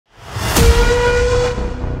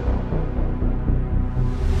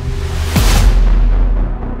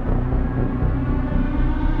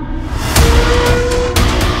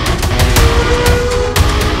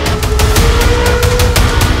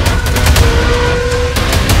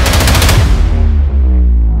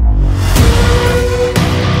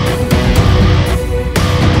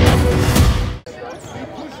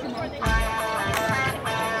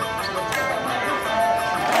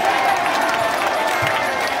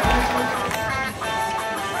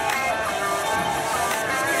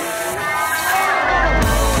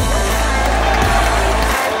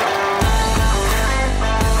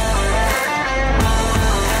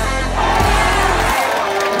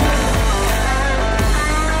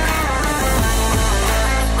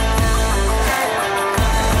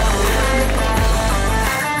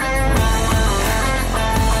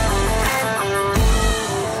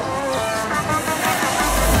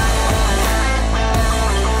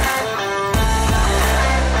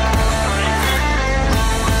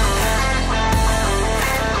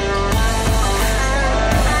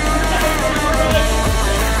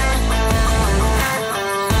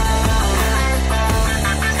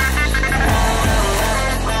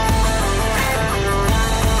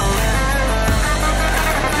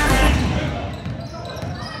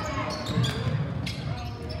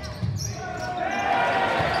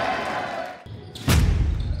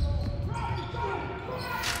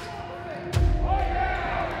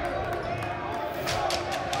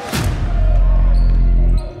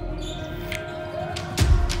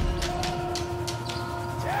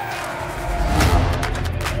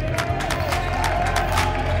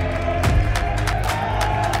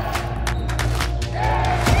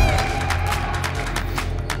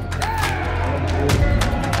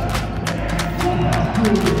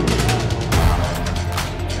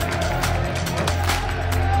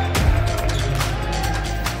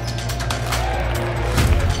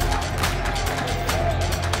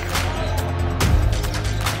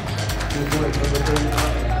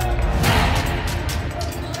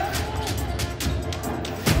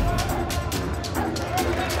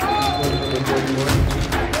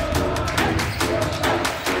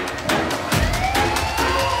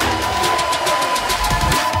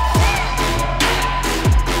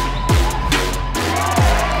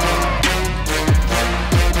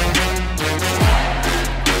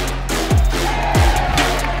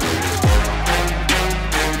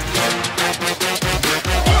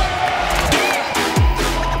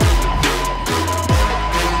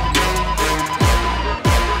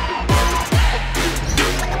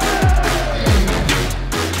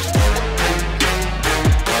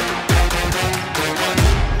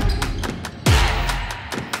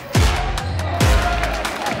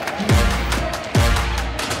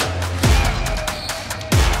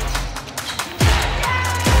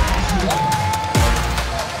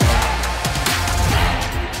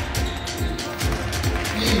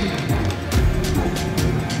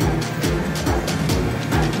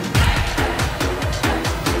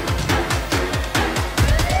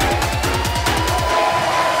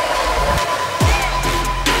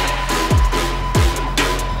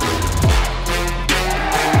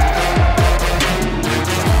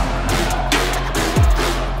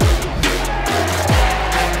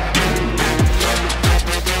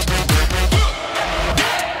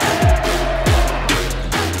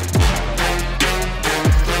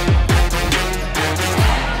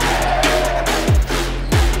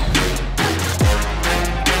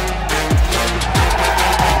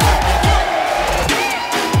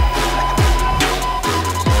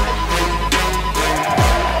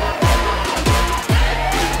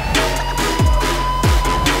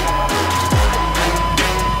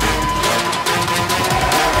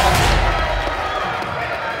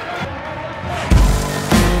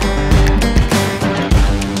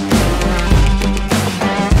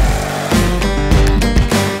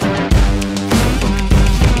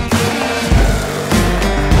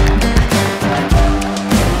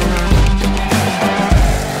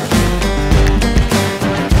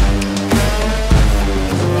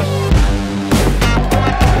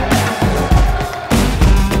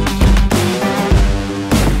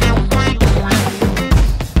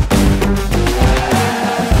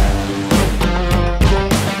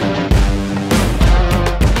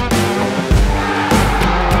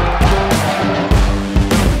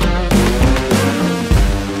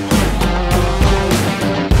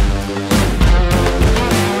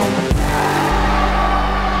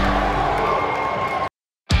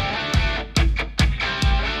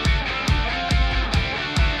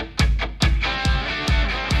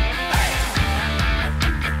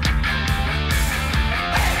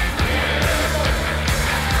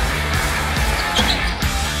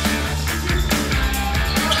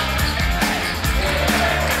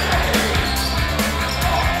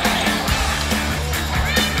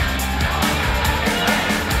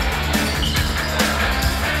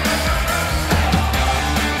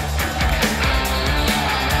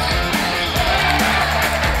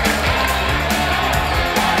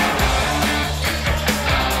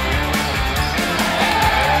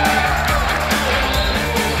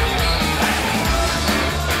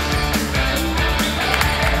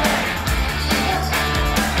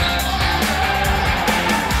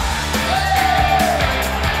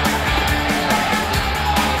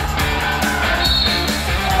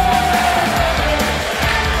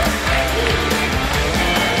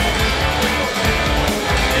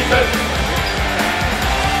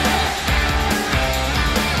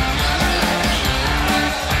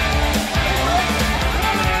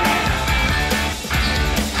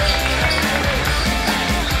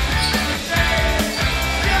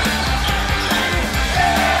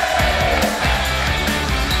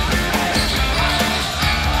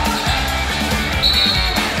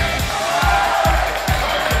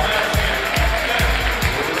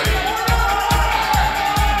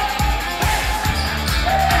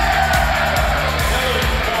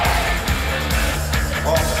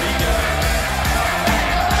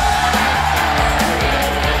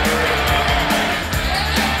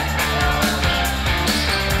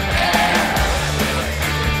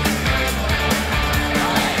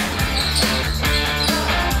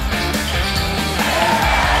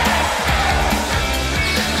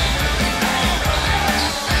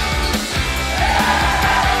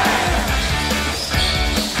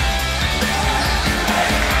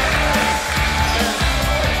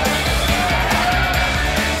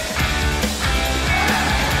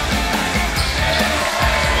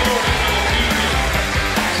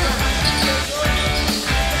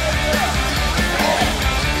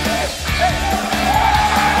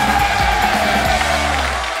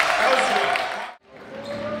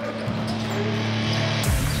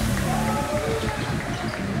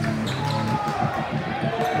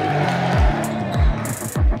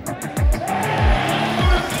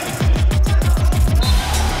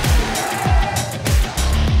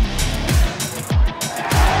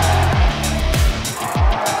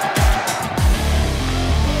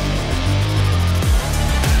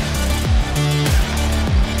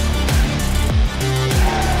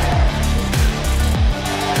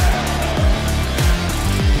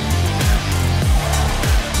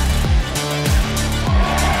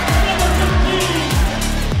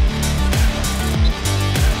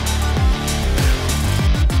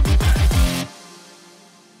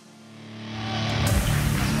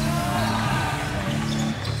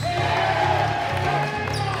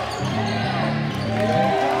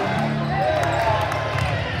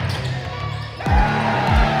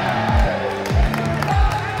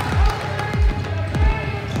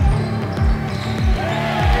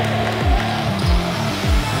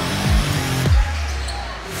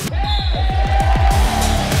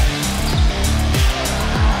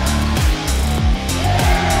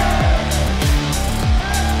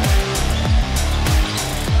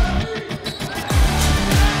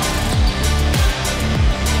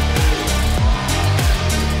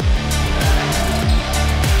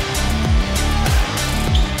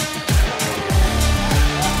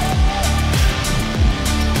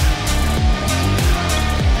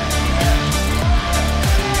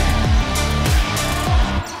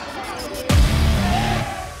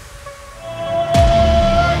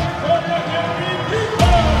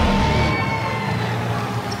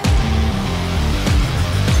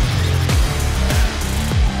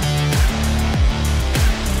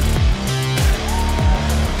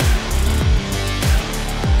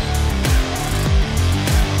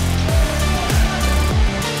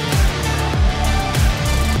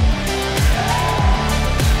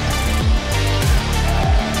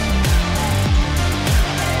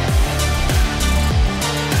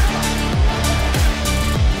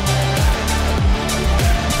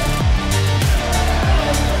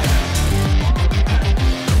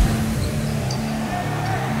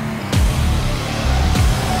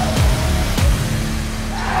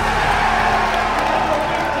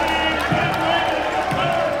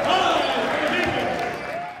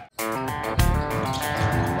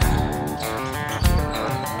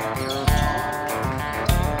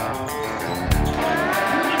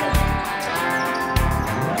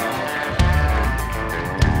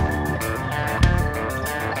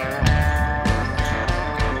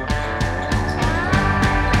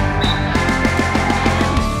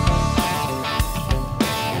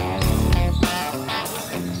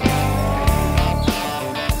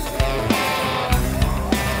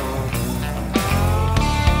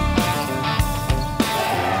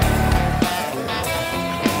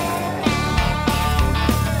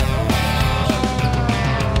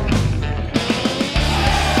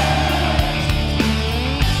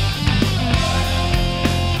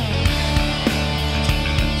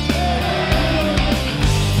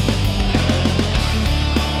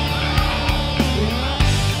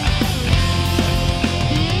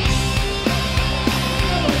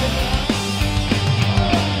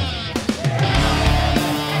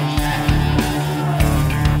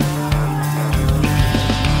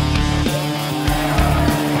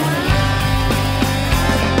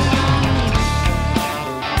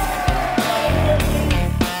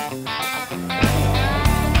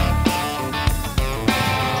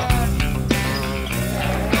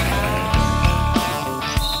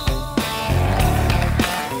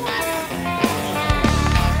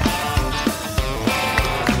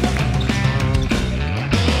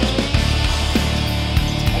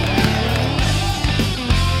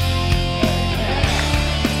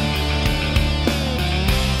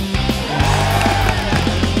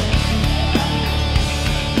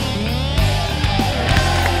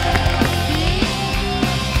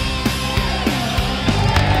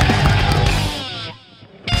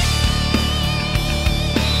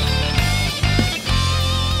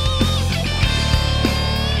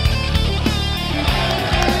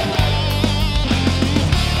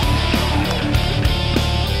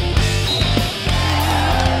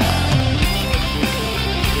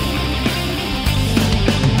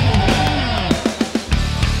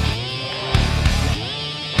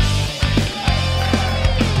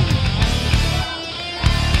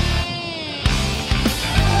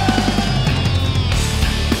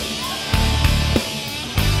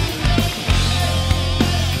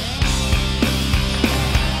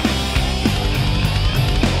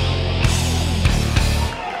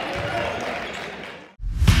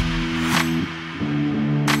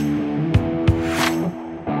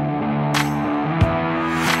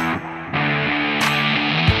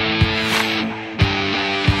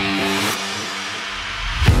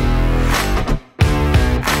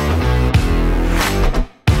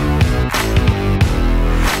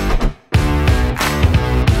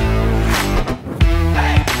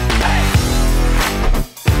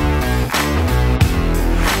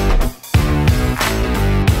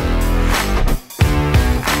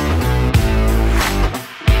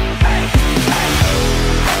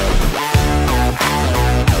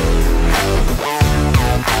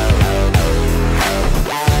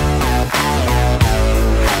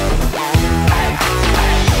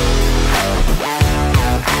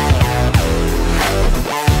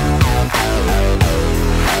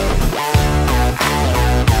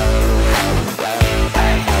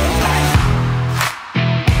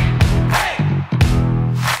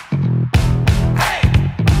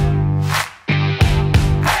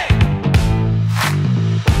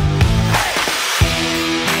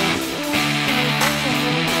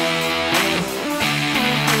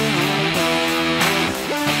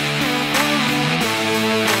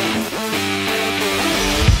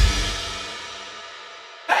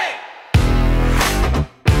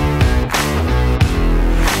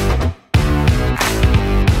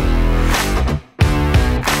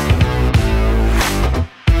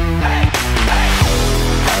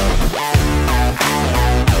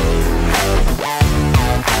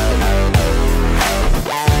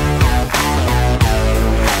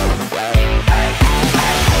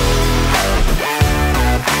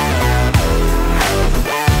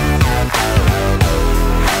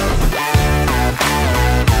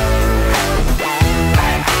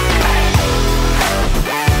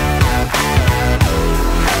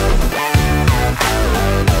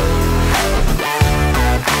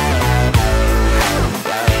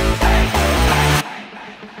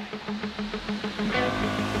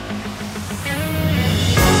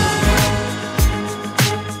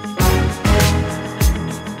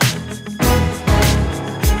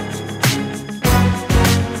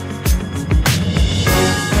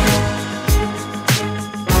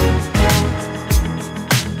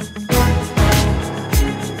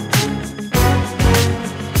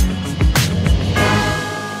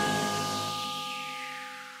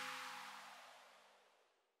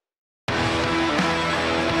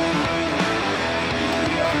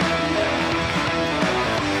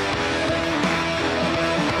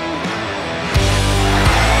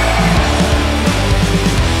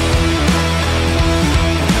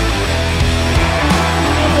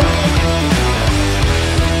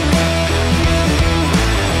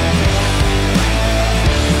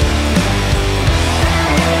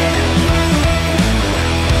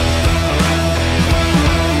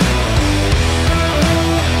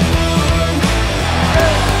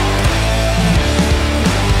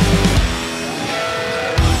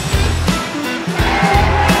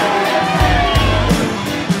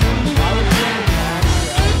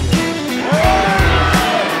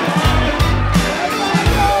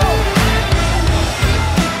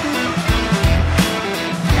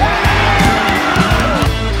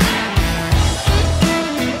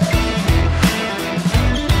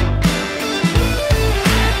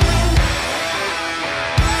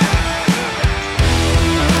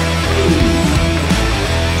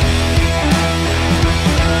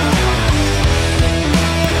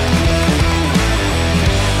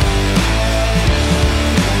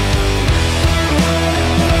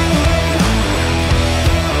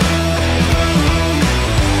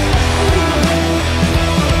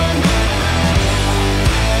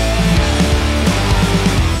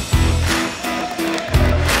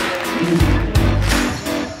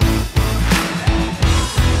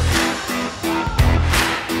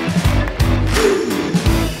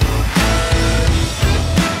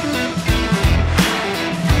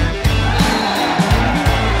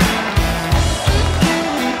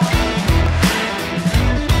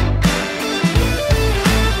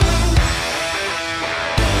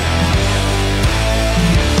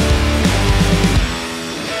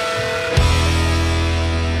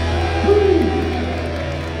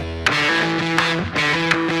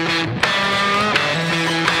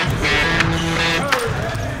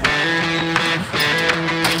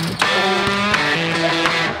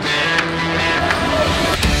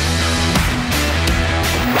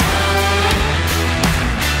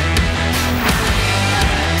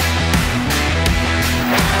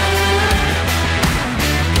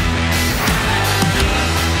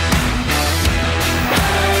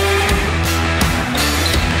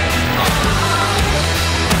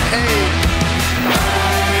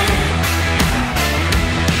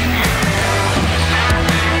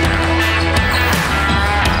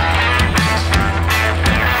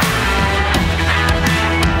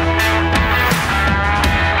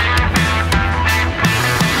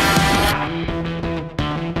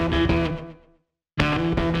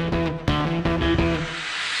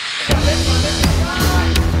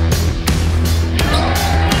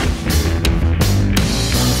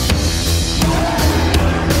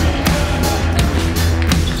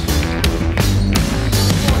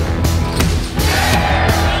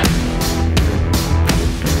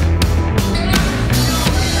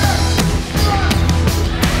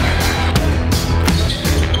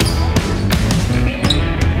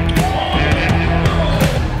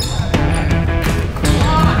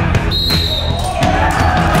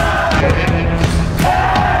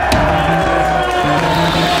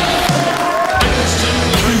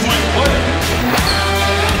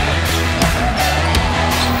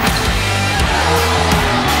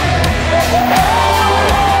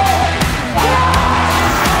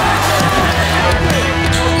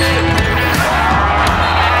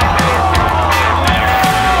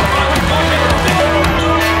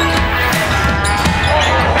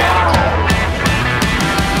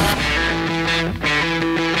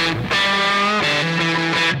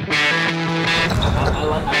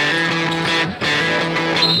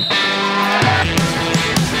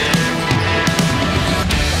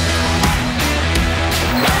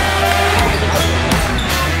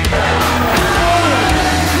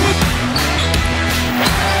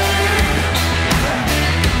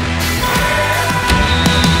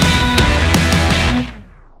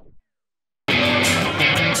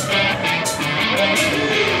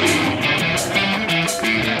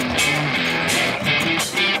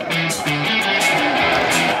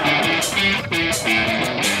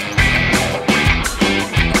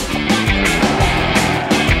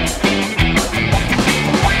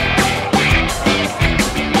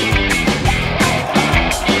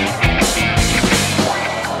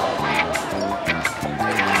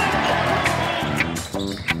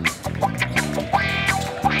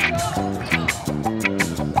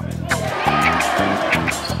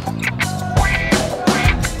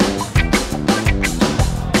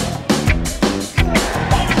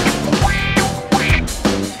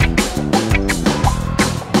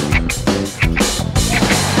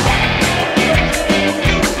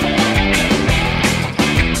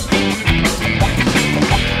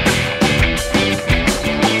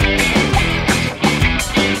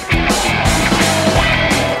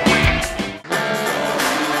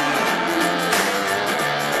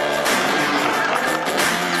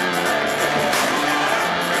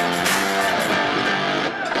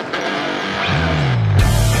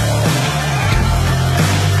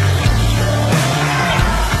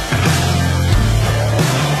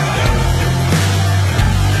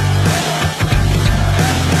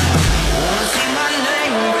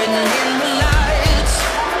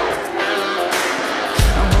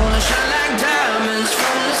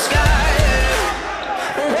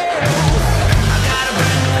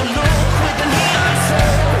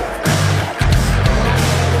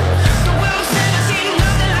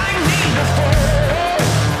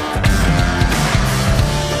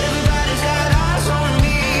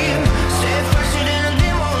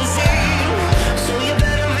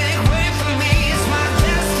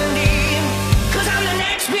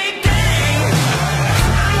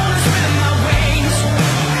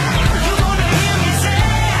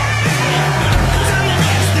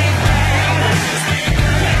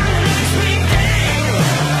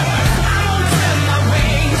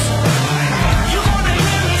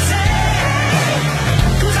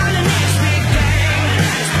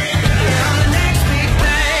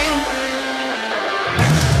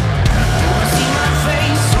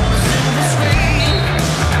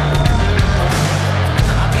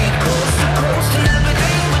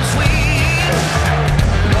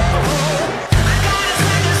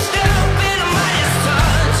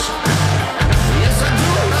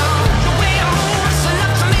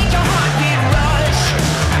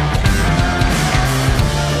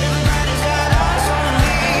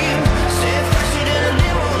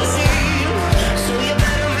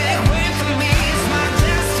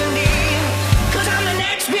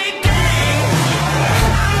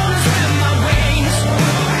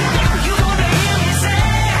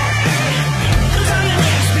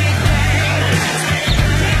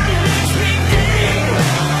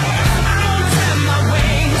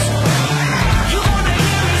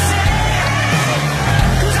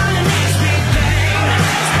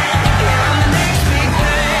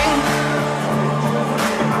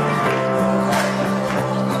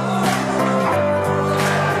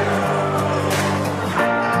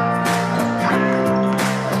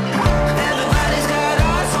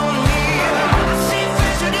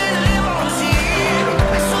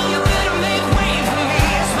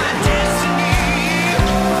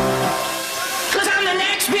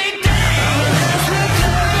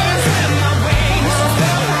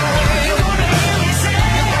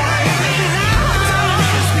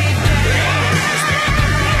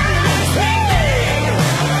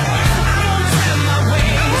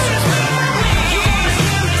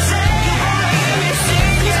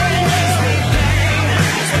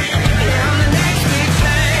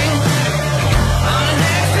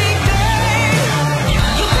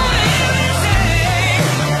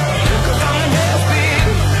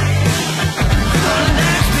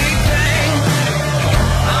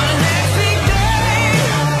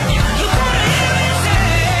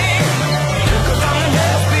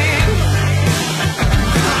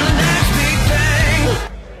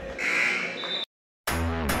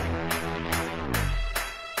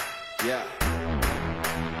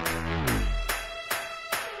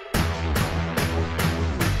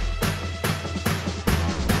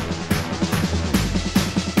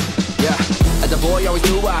boy always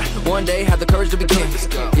knew I one day had the courage to be king.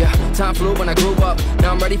 Yeah, time flew when I grew up.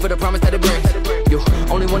 Now I'm ready for the promise that it brings. You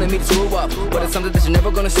only wanted me to screw up, but it's something that you're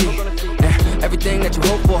never gonna see. And everything that you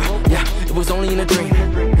hope for, yeah, it was only in a dream.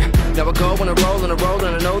 Now I go on a roll, and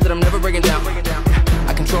I know that I'm never breaking down.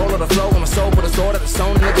 I control all the flow on my soul, put a sword at the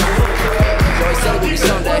stone in the ground. Joy said it would be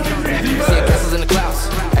someday. Seeing castles in the clouds.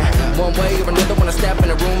 One way or another, when I step in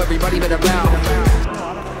the room, everybody better bow.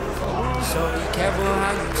 So be careful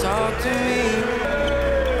how you talk to me,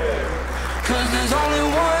 'cause there's only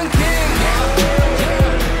one king,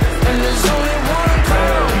 and there's only one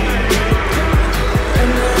crown, and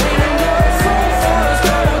there ain't enough room for us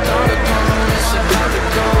to hold on the throne. It's about to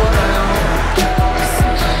go down.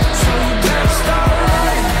 So you better start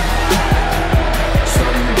running. So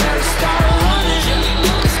you better start running.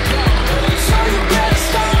 So you better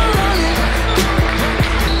start running.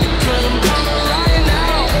 'Cause I'm coming right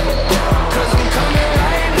now. 'Cause I'm coming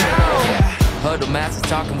right now. Heard the masses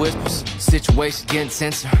talking whispers, situation getting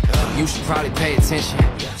tenser. You should probably pay attention.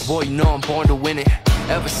 Boy, you know I'm born to win it.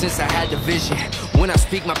 Ever since I had the vision, when I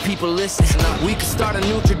speak, my people listen. We can start a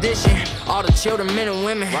new tradition. All the children, men and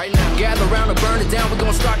women, right now, gather around to burn it down. We're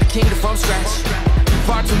gonna start the kingdom from scratch.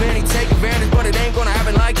 Far too many take advantage, but it ain't gonna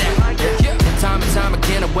happen like that. Time and time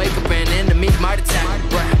again, I wake up and enemies might attack.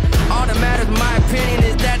 But all that matters, in my opinion,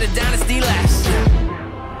 is that the dynasty lasts.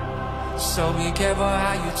 So be careful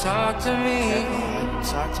how you talk to me.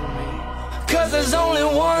 'Cause there's only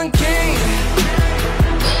one king,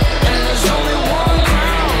 and there's only one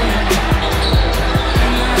crown,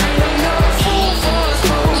 and there ain't enough room for us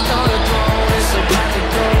both on the throne. It's about to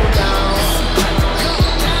go down.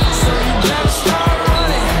 So you better start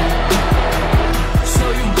running. So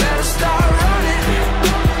you better start running.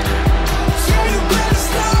 So you better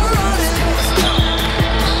start running.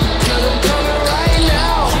 'Cause I'm coming right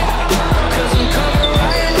now. 'Cause I'm coming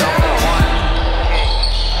right now.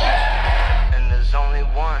 And there's only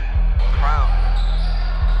one crown.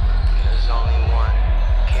 There's only one.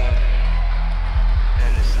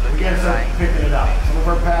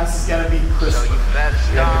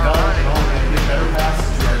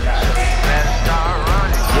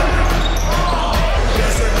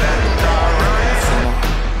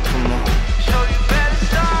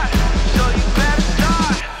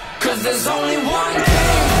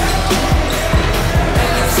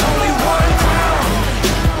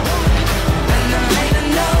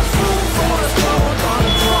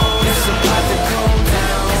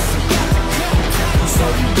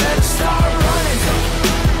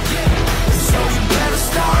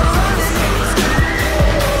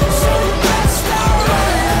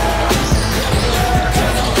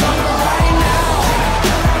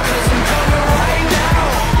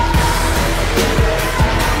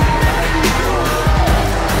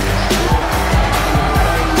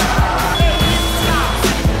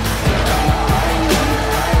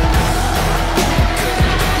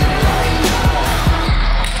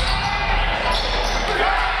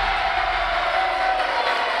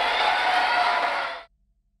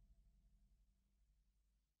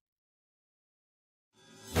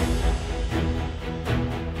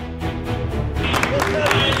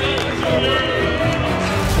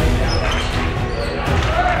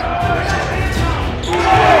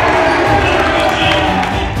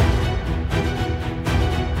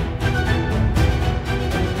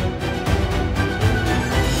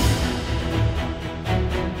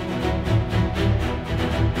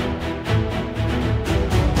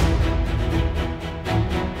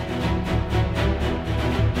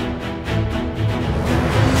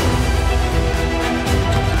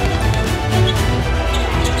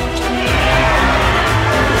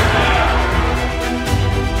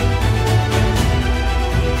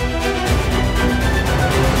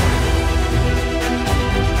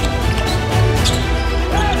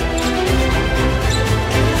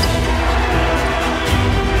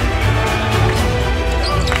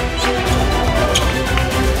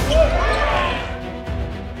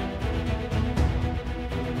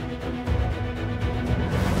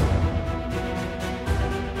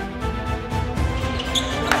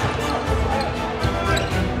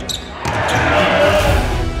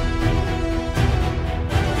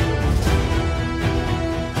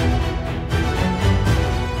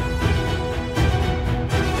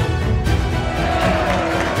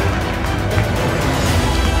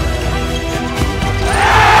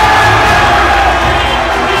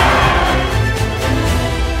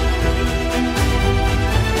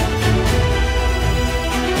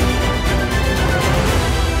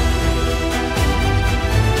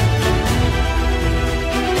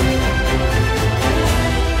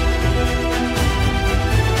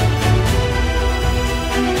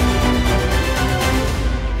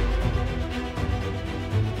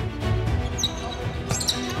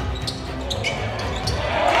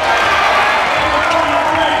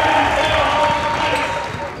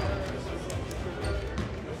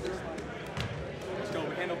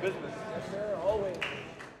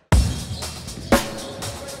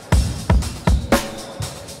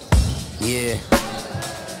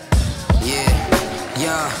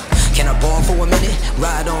 ball for a minute,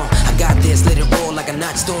 ride on. I got this, let it roll like a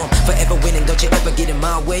night storm. Forever winning, don't you ever get in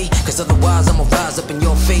my way, cause otherwise I'ma rise up in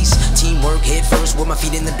your face. Teamwork, head first, with my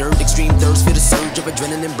feet in the dirt. Extreme thirst, feel the surge of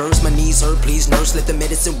adrenaline burst. My knees hurt, please nurse, let the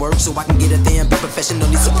medicine work, so I can get it there and be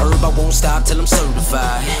professionally superb. I won't stop till I'm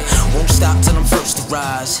certified, won't stop till I'm first to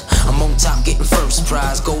rise. I'm on top, getting first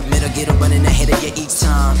prize. Gold medal, get a running ahead of you each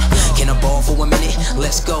time. Can I ball for a minute?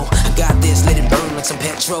 Let's go. I got this, let it burn like some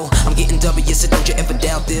petrol. I'm getting W, so don't you ever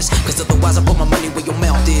doubt this, cause otherwise I put my money where your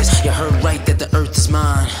mouth is. You heard right that the earth is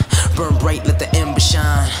mine. Burn bright, let the ember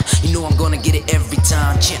shine. You know I'm gonna get it every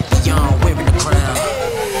time. Champion, wearing the crown.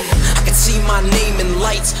 I can see my name in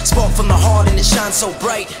lights, spark from the heart and it shines so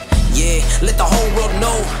bright. Yeah, let the whole world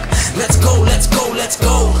know. Let's go, let's go, let's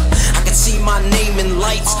go. I can see my name in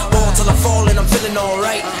lights, ball till I fall and I'm feeling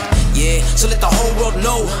alright. Yeah, so let the whole world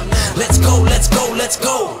know. Let's go, let's go, let's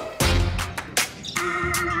go.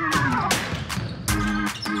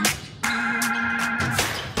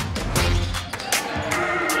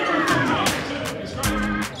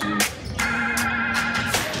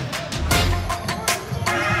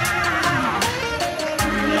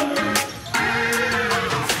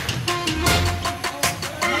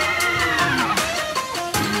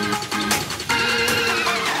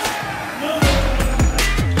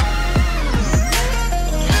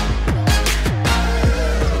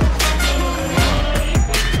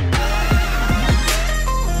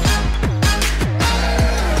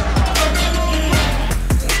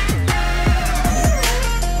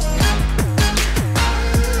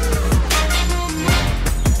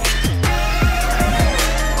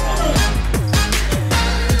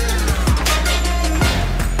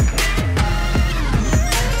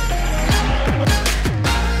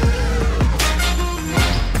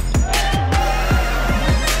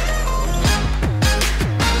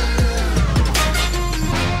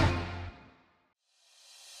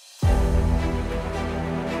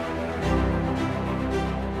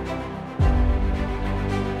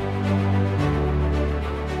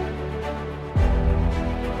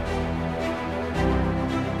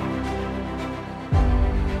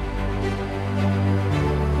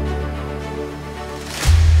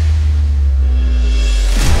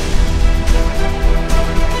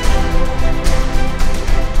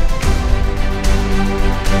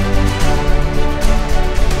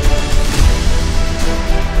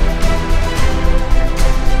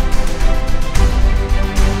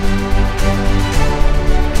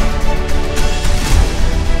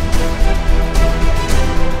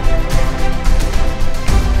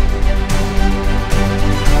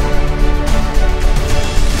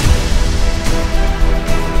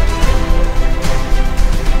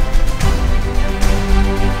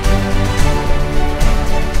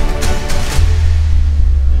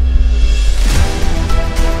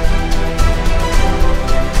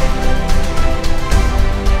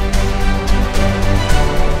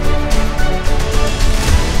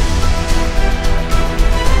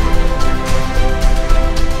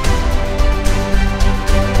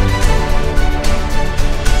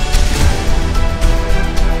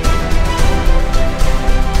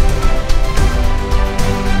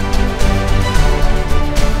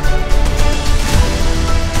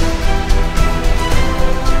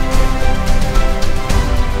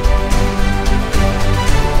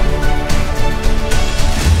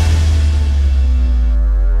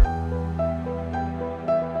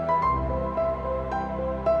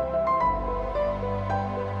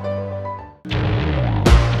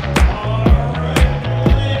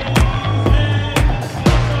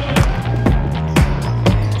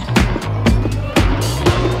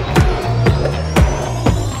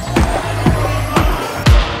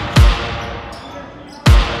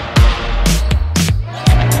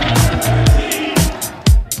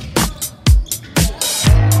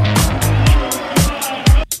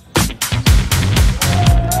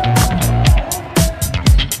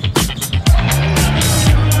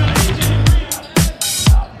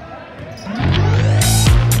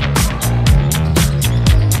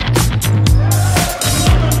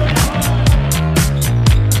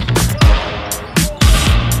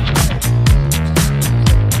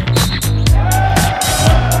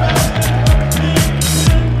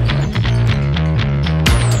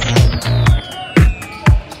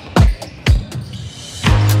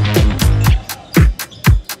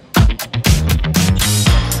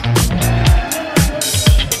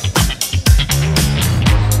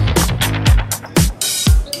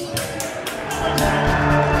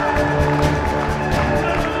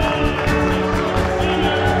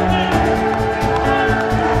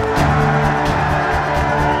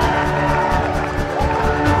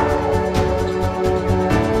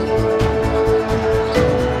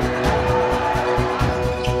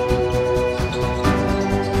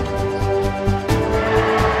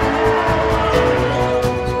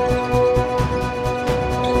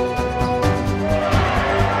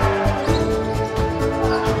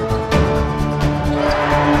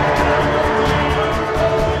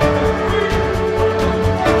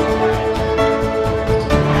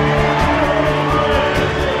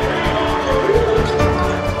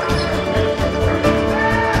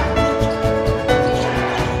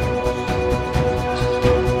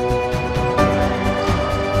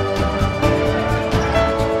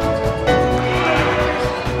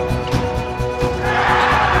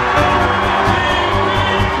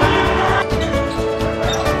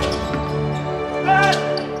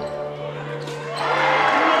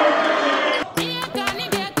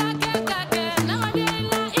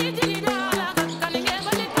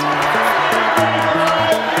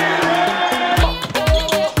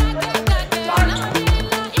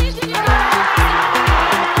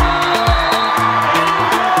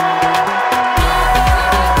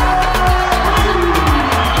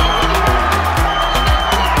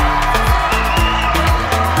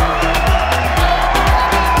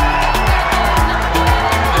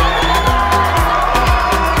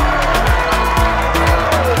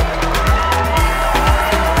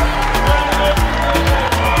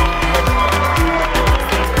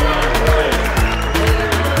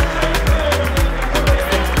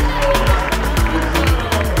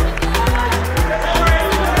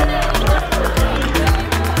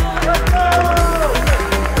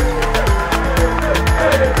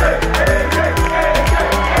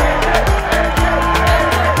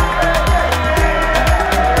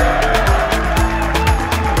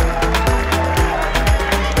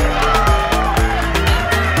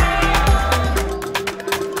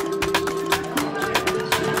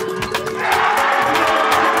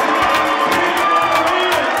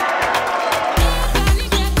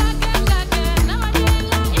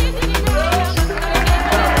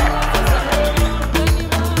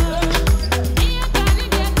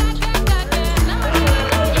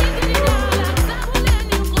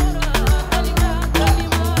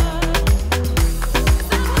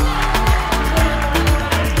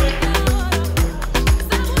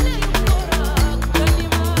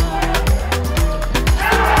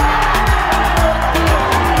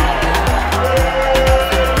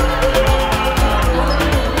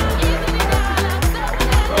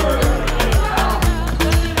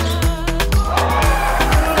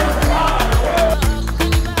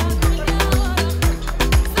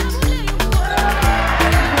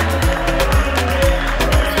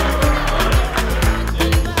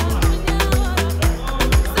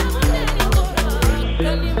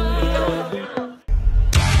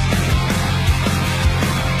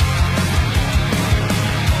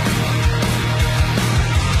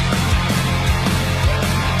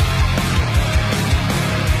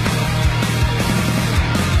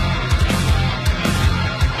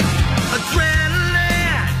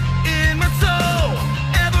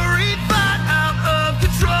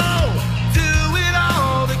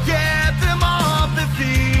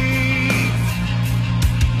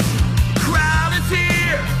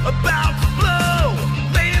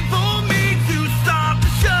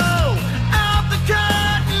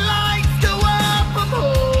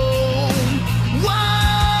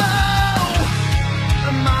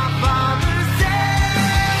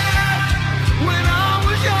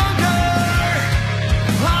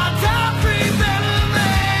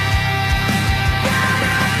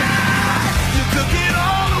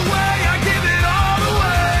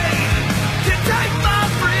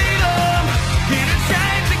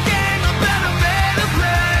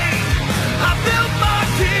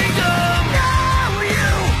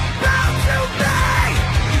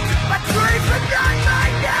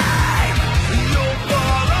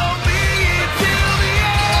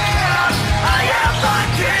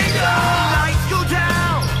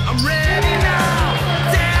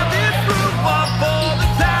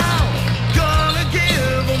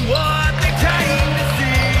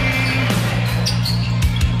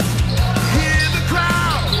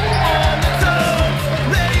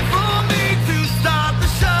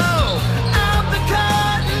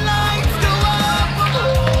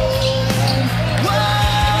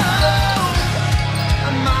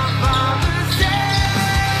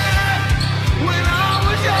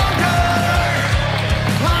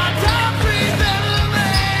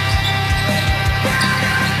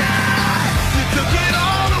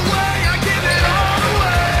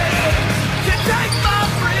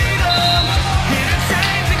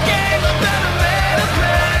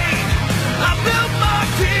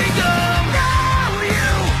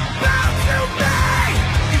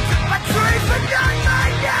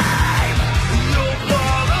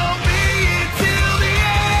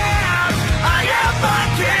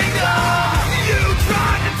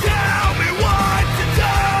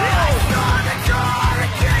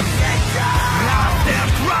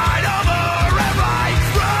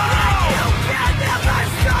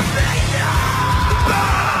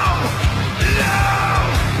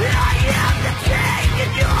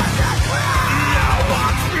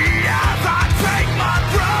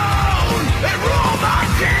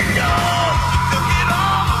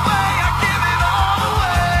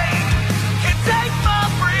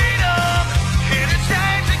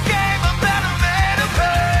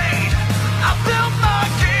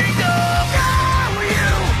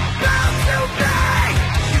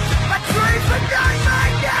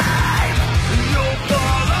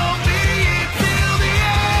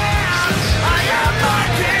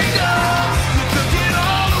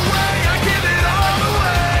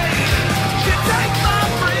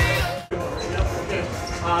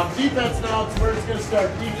 Defense now, it's where it's going to start.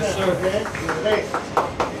 Defense, okay? Hey,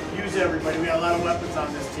 use everybody. We got a lot of weapons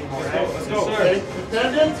on this team, all right? Let's go. Okay.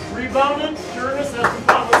 Defendant, rebounding, sureness, have some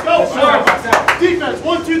fun. Let's go. Defense,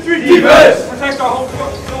 1, 2, 3, defense. Protect our home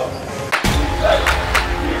court. Let's go.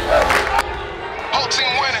 Whole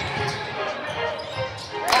team winning.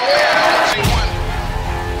 Oh yeah, whole team winning.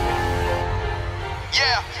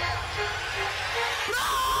 Yeah.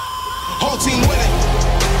 Whole team winning.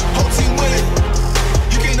 Whole team winning.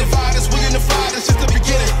 You can't divide us, we unify. It's just the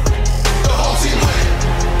beginning. The whole team winning.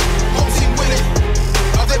 Whole team winning.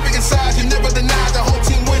 Of that big inside, you never deny the whole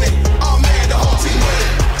team winning. Oh man, the whole team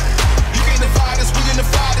winning. You can't divide us, we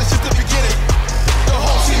unify. It's just the beginning. The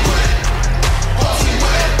whole team